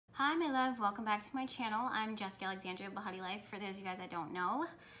Hi my love, welcome back to my channel. I'm Jessica Alexandria of Bahati Life, for those of you guys that don't know.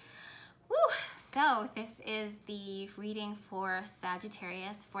 Woo! So this is the reading for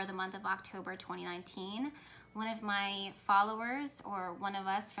Sagittarius for the month of October 2019. One of my followers, or one of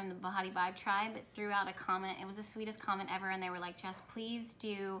us from the Bahati Vibe tribe, threw out a comment. It was the sweetest comment ever, and they were like, Jess, please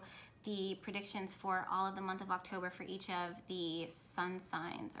do the predictions for all of the month of October for each of the sun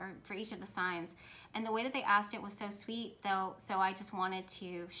signs, or for each of the signs. And the way that they asked it was so sweet, though, so I just wanted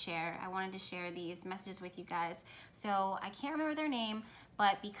to share. I wanted to share these messages with you guys. So I can't remember their name,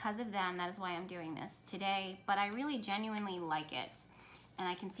 but because of them, that is why I'm doing this today. But I really genuinely like it, and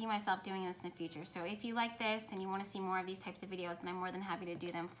I can see myself doing this in the future. So if you like this and you want to see more of these types of videos, then I'm more than happy to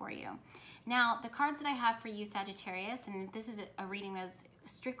do them for you. Now, the cards that I have for you, Sagittarius, and this is a reading that's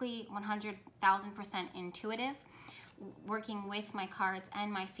strictly 100,000% intuitive, working with my cards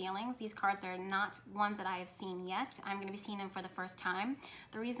and my feelings. These cards are not ones that I have seen yet. I'm going to be seeing them for the first time.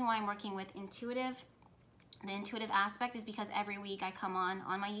 The reason why I'm working with the intuitive aspect is because every week I come on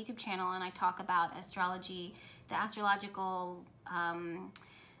my YouTube channel and I talk about astrology, the astrological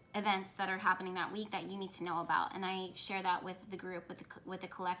events that are happening that week that you need to know about, and I share that with the group, with the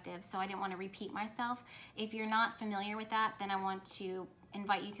collective. So I didn't want to repeat myself. If you're not familiar with that, then I want to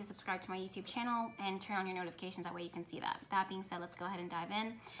invite you to subscribe to my YouTube channel and turn on your notifications. That way you can see that. That being said, let's go ahead and dive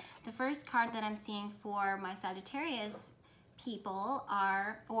in. The first card that I'm seeing for my Sagittarius people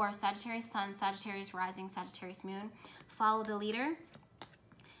are, or Sagittarius Sun, Sagittarius Rising, Sagittarius Moon, follow the leader,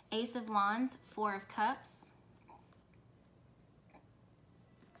 Ace of Wands, Four of Cups.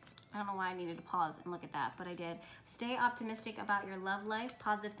 I don't know why I needed to pause and look at that, but I did. Stay optimistic about your love life.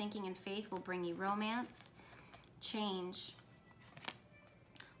 Positive thinking and faith will bring you romance. Change.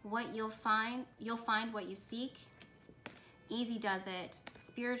 What you'll find what you seek. Easy does it.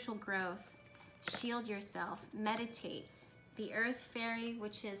 Spiritual growth. Shield yourself. Meditate. The Earth Fairy,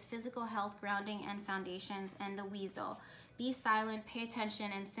 which is physical health, grounding, and foundations, and the Weasel. Be silent, pay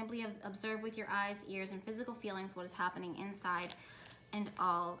attention, and simply observe with your eyes, ears, and physical feelings what is happening inside and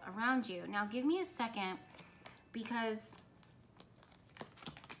all around you. Now give me a second, because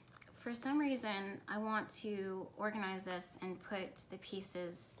for some reason I want to organize this and put the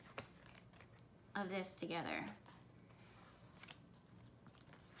pieces of this together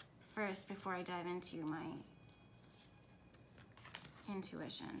first before I dive into my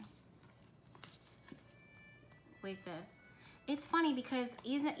intuition with this. It's funny because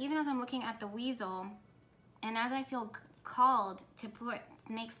even as I'm looking at the Weasel, and as I feel called to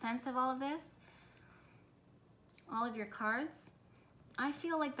make sense of all of this, all of your cards, I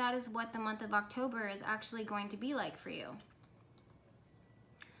feel like that is what the month of October is actually going to be like for you.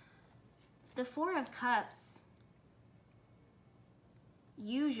 The Four of Cups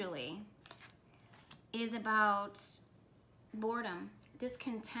usually is about boredom,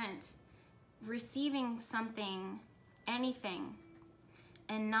 discontent, receiving something, anything,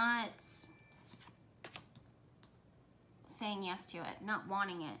 and not saying yes to it, not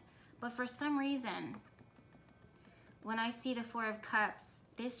wanting it. But for some reason, when I see the Four of Cups,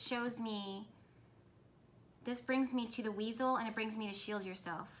 this brings me to the Weasel, and it brings me to shield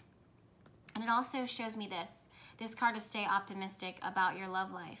yourself. And it also shows me this card of stay optimistic about your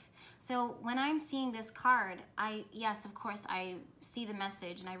love life. So when I'm seeing this card, yes, of course, I see the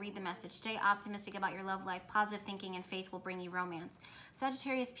message and I read the message. Stay optimistic about your love life. Positive thinking and faith will bring you romance.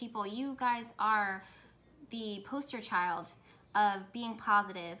 Sagittarius people, you guys are the poster child of being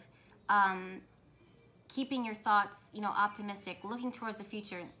positive, keeping your thoughts, optimistic, looking towards the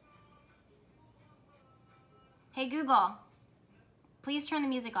future. Hey Google, please turn the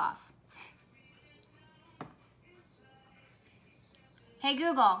music off. Hey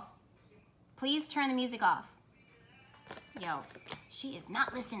Google, please turn the music off. Yo, she is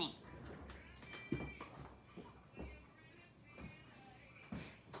not listening.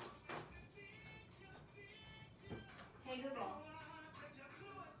 Hey Google.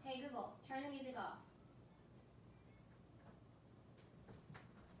 Hey Google, turn the music off.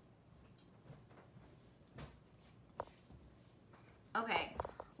 Okay,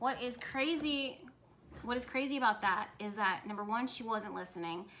 what is crazy about that is that, number one, she wasn't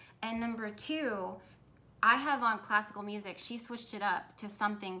listening, and number two, I have on classical music. She switched it up to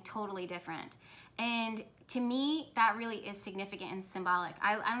something totally different. And to me, that really is significant and symbolic.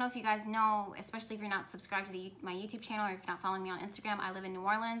 I don't know if you guys know, especially if you're not subscribed to my YouTube channel, or if you're not following me on Instagram, I live in New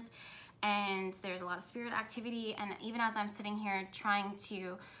Orleans, and there's a lot of spirit activity. And even as I'm sitting here trying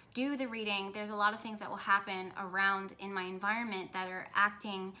to do the reading, there's a lot of things that will happen around in my environment that are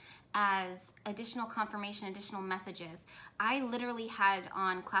acting as additional confirmation, additional messages. I literally had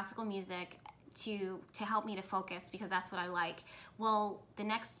on classical music to help me to focus because that's what I like. Well,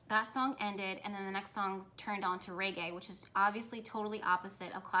 that song ended, and then the next song turned on to reggae, which is obviously totally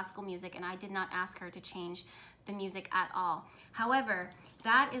opposite of classical music, and I did not ask her to change the music at all. However,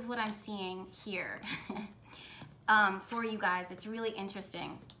 that is what I'm seeing here for you guys. It's really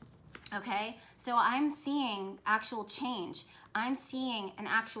interesting. Okay, so I'm seeing actual change. I'm seeing an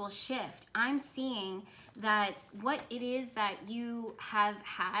actual shift. I'm seeing that what it is that you have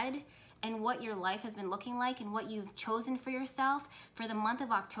had and what your life has been looking like and what you've chosen for yourself for the month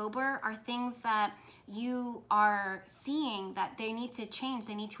of October are things that you are seeing that they need to change,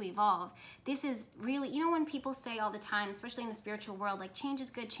 they need to evolve. This is really, you know, when people say all the time, especially in the spiritual world, like change is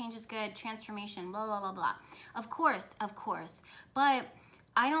good, transformation, blah, blah, blah, blah. Of course, but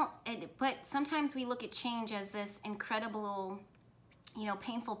but sometimes we look at change as this incredible, you know,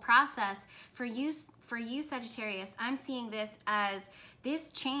 painful process. For you, Sagittarius, I'm seeing this as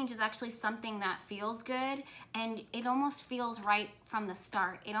this change is actually something that feels good, and it almost feels right from the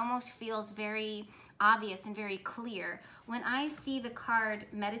start. It almost feels very obvious and very clear. When I see the card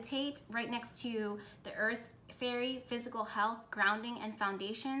meditate right next to the Earth Fairy, physical health, grounding, and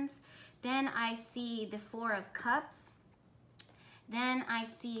foundations, then I see the Four of Cups. Then I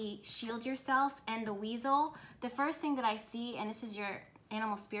see shield yourself and the weasel. The first thing that I see, and this is your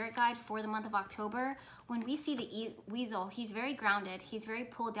animal spirit guide for the month of October, when we see the weasel, he's very grounded. He's very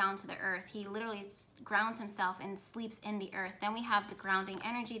pulled down to the earth. He literally grounds himself and sleeps in the earth. Then we have the grounding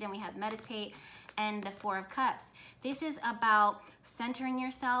energy. Then we have meditate and the Four of Cups. This is about centering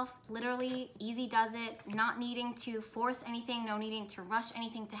yourself, literally easy does it, not needing to force anything, no needing to rush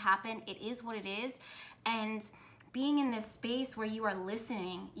anything to happen. It is what it is. And being in this space where you are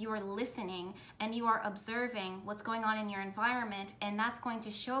listening and you are observing what's going on in your environment, and that's going to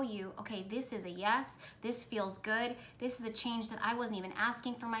show you, okay, this is a yes, this feels good, this is a change that I wasn't even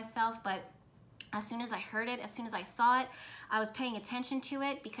asking for myself, but as soon as I heard it, as soon as I saw it, I was paying attention to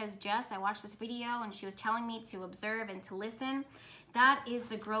it because Jess, I watched this video and she was telling me to observe and to listen. That is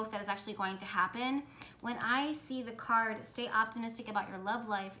the growth that is actually going to happen. When I see the card, stay optimistic about your love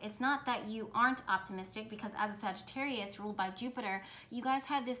life, it's not that you aren't optimistic, because as a Sagittarius ruled by Jupiter, you guys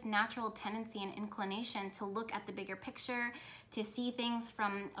have this natural tendency and inclination to look at the bigger picture, to see things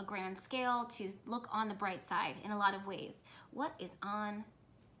from a grand scale, to look on the bright side in a lot of ways. What is on?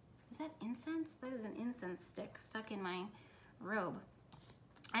 Is that incense? That is an incense stick stuck in my robe.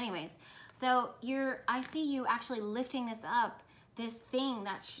 Anyways, so I see you actually lifting this up, this thing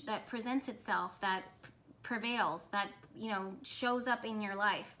that presents itself, that prevails, that, you know, shows up in your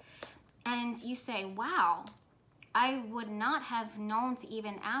life. And you say, wow, I would not have known to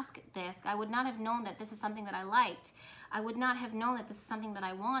even ask this. I would not have known that this is something that I liked. I would not have known that this is something that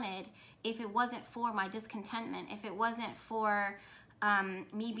I wanted if it wasn't for my discontentment, if it wasn't for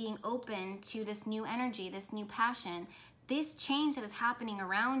me being open to this new energy, this new passion. This change that is happening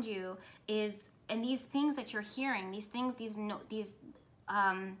around you is, and these things that you're hearing,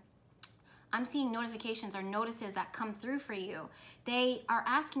 I'm seeing notifications or notices that come through for you. They are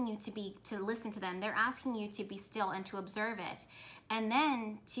asking you to listen to them. They're asking you to be still and to observe it. And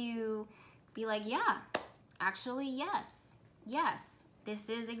then to be like, yeah, actually, yes, this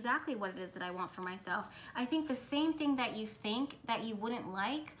is exactly what it is that I want for myself. I think the same thing that you think that you wouldn't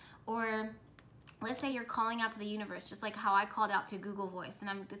like, or let's say you're calling out to the universe, just like how I called out to Google Voice.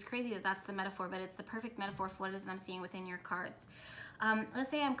 And it's crazy that that's the metaphor, but it's the perfect metaphor for what it is that I'm seeing within your cards. Let's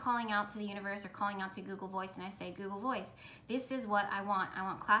say I'm calling out to the universe or calling out to Google Voice, and I say, Google Voice, this is what I want. I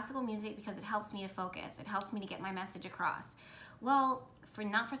want classical music because it helps me to focus. It helps me to get my message across. Well,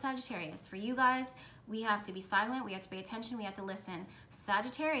 not for Sagittarius. For you guys, we have to be silent, we have to pay attention, we have to listen.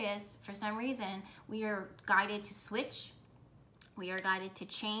 Sagittarius, for some reason, we are guided to switch. We are guided to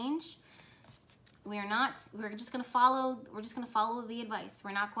change. We're just gonna follow the advice.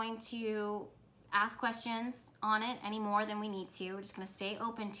 We're not going to ask questions on it any more than we need to. We're just gonna stay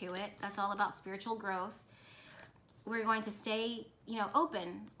open to it. That's all about spiritual growth. We're going to stay,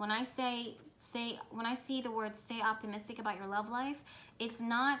 open. When I see the word stay optimistic about your love life, it's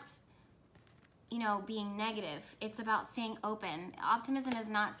not, being negative. It's about staying open. Optimism is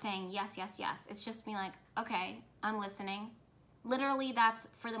not saying yes, yes, yes. It's just being like, okay, I'm listening. Literally, that's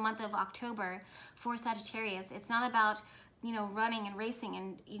for the month of October for Sagittarius. It's not about, running and racing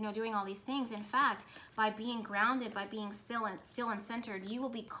and, doing all these things. In fact, by being grounded, by being still and centered, you will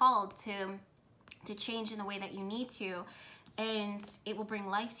be called to change in the way that you need to. And it will bring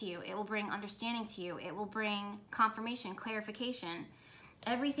life to you. It will bring understanding to you. It will bring confirmation, clarification.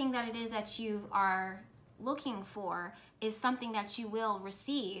 Everything that it is that you are looking for is something that you will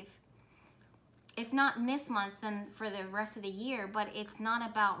receive. if not in this month, then for the rest of the year. But it's not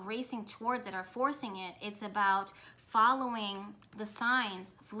about racing towards it or forcing it. It's about following the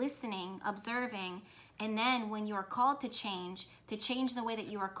signs, listening, observing, and then when you are called to change the way that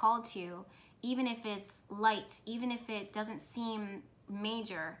you are called to, even if it's light, even if it doesn't seem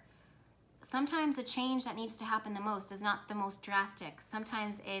major. Sometimes the change that needs to happen the most is not the most drastic.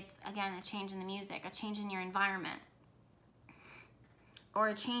 Sometimes it's, again, a change in the music, a change in your environment, or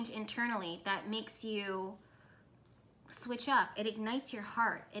a change internally that makes you switch up. It ignites your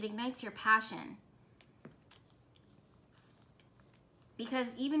heart. It ignites your passion.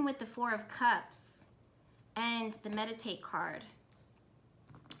 Because even with the Four of Cups and the Meditate card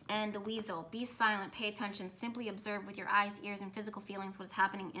and the Weasel, be silent, pay attention, simply observe with your eyes, ears, and physical feelings what is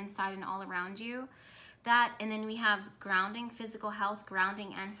happening inside and all around you. That, and then we have grounding, physical health,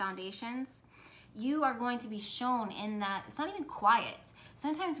 grounding, and foundations. You are going to be shown in that. It's not even quiet.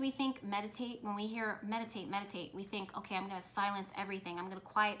 Sometimes we think meditate, when we hear meditate, we think, okay, I'm going to silence everything. I'm going to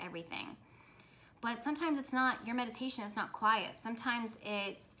quiet everything. But sometimes it's not, your meditation is not quiet. Sometimes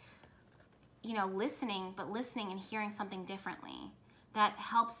it's, you know, listening, but listening and hearing something differently that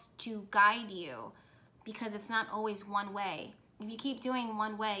helps to guide you, because it's not always one way. If you keep doing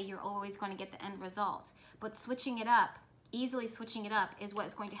one way, you're always going to get the end result. But switching it up, easily switching it up, is what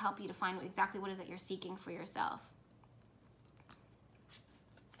is going to help you to find exactly what it is that you're seeking for yourself.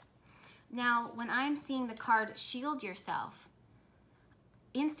 Now, when I'm seeing the card Shield Yourself,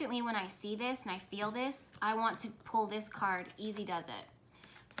 instantly when I see this and I feel this, I want to pull this card. Easy does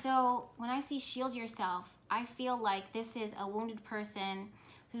it. So when I see Shield Yourself, I feel like this is a wounded person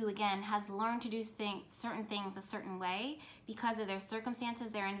who, again, has learned to do certain things a certain way because of their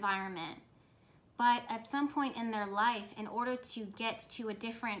circumstances, their environment. But at some point in their life, in order to get to a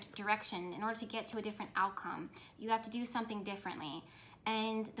different direction, in order to get to a different outcome, you have to do something differently.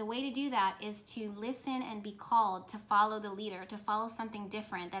 And the way to do that is to listen and be called to follow the leader, to follow something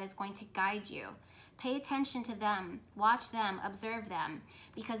different that is going to guide you. Pay attention to them, watch them, observe them,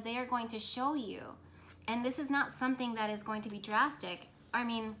 because they are going to show you. And this is not something that is going to be drastic. I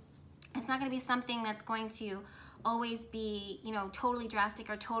mean, it's not going to be something that's going to always be, you know, totally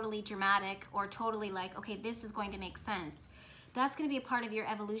drastic or totally dramatic or totally like, okay, this is going to make sense. That's going to be a part of your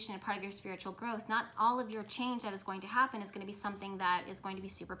evolution, a part of your spiritual growth. Not all of your change that is going to happen is going to be something that is going to be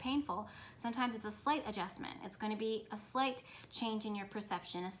super painful. Sometimes it's a slight adjustment. It's going to be a slight change in your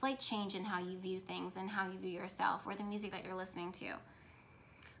perception, a slight change in how you view things and how you view yourself or the music that you're listening to.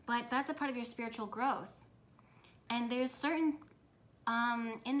 But that's a part of your spiritual growth. And there's certain,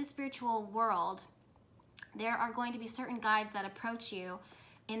 in the spiritual world, there are going to be certain guides that approach you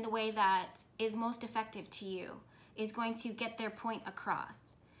in the way that is most effective to you, is going to get their point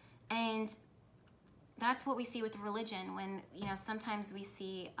across. And that's what we see with religion when, you know, sometimes we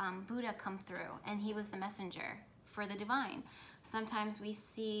see Buddha come through and he was the messenger for the divine. Sometimes we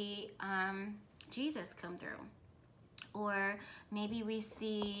see Jesus come through. Or maybe we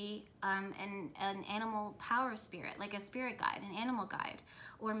see an animal power spirit, like a spirit guide, an animal guide.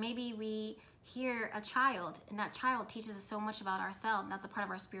 Or maybe we hear a child, and that child teaches us so much about ourselves. That's a part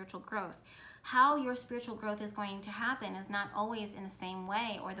of our spiritual growth. How your spiritual growth is going to happen is not always in the same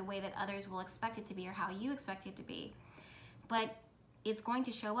way or the way that others will expect it to be or how you expect it to be. But it's going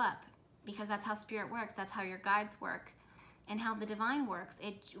to show up because that's how spirit works. That's how your guides work. And how the divine works,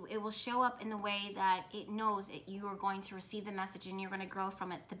 it will show up in the way that it knows you are going to receive the message and you're going to grow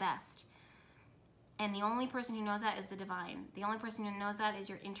from it the best. And the only person who knows that is the divine. The only person who knows that is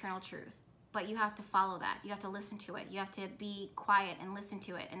your internal truth. But you have to follow that. You have to listen to it. You have to be quiet and listen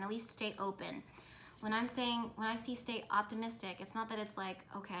to it and at least stay open. When I see stay optimistic, it's not that it's like,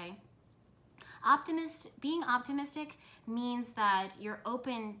 okay. Being optimistic means that you're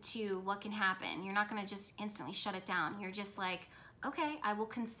open to what can happen. You're not going to just instantly shut it down. You're just like, okay, I will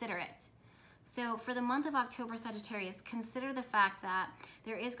consider it. So for the month of October, Sagittarius, consider the fact that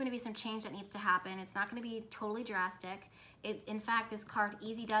there is going to be some change that needs to happen. It's not going to be totally drastic. In fact, this card,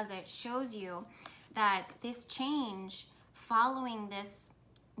 Easy Does It, shows you that this change, following this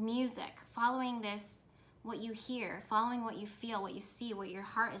music, following this, what you hear, following what you feel, what you see, what your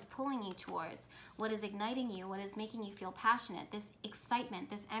heart is pulling you towards, what is igniting you, what is making you feel passionate, this excitement,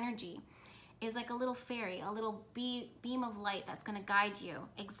 this energy, is like a little fairy, a little beam of light that's going to guide you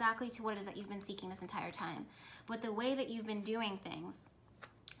exactly to what it is that you've been seeking this entire time. But the way that you've been doing things,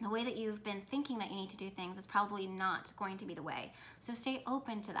 the way that you've been thinking that you need to do things is probably not going to be the way. So stay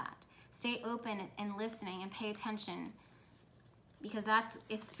open to that. Stay open and listening and pay attention, because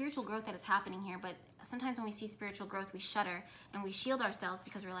it's spiritual growth that is happening here. But sometimes when we see spiritual growth, we shudder and we shield ourselves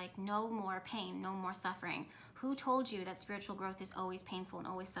because we're like, no more pain, no more suffering. Who told you that spiritual growth is always painful and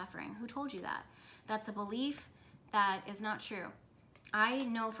always suffering? Who told you that? That's a belief that is not true. I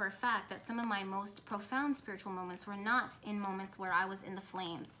know for a fact that some of my most profound spiritual moments were not in moments where I was in the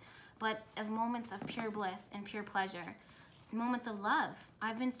flames, but of moments of pure bliss and pure pleasure, moments of love.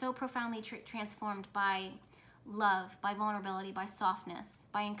 I've been so profoundly transformed by love, by vulnerability, by softness,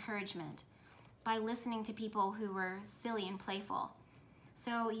 by encouragement, by listening to people who were silly and playful.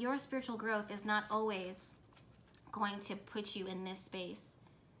 So your spiritual growth is not always going to put you in this space.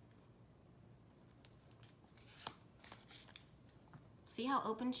 See how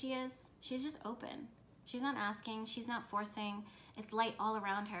open she is? She's just open. She's not asking, she's not forcing. It's light all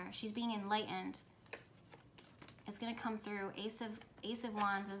around her. She's being enlightened. It's gonna come through. Ace of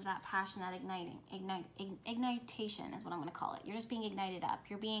Wands is that passion, that ignitation is what I'm gonna call it. You're just being ignited up.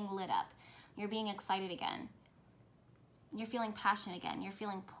 You're being lit up. You're being excited again. You're feeling passion again. You're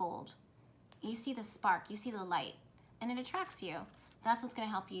feeling pulled. You see the spark, you see the light, and it attracts you. That's what's gonna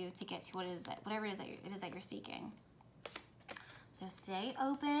help you to get to whatever it is that you're seeking. So stay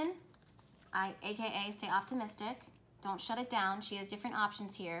open, AKA stay optimistic. Don't shut it down. She has different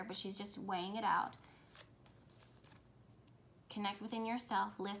options here, but she's just weighing it out. Connect within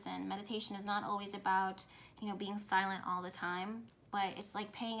yourself, listen. Meditation is not always about, being silent all the time, but it's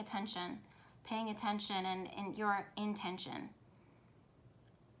like paying attention and your intention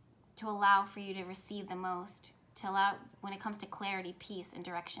to allow for you to receive the most, to allow when it comes to clarity, peace, and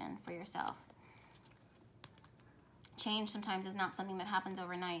direction for yourself. Change sometimes is not something that happens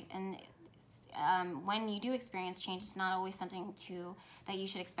overnight, and when you do experience change, it's not always something that you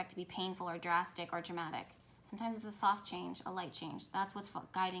should expect to be painful or drastic or dramatic. Sometimes it's a soft change, a light change. That's what's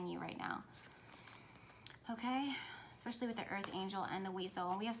guiding you right now. Okay? Especially with the Earth Angel and the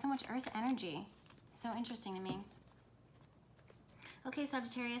Weasel. We have so much Earth energy. So interesting to me. Okay,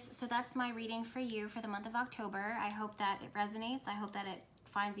 Sagittarius, so that's my reading for you for the month of October. I hope that it resonates. I hope that it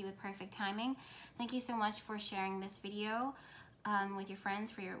finds you with perfect timing. Thank you so much for sharing this video with your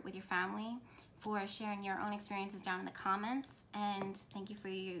friends, with your family, for sharing your own experiences down in the comments, and thank you for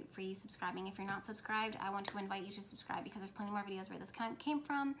you subscribing. If you're not subscribed, I want to invite you to subscribe because there's plenty more videos where this came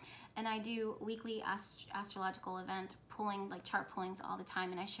from, and I do weekly astrological event pulling, like chart pullings all the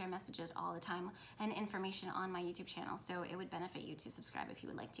time, and I share messages all the time and information on my YouTube channel, so it would benefit you to subscribe if you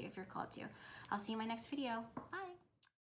would like to, if you're called to. I'll see you in my next video. Bye.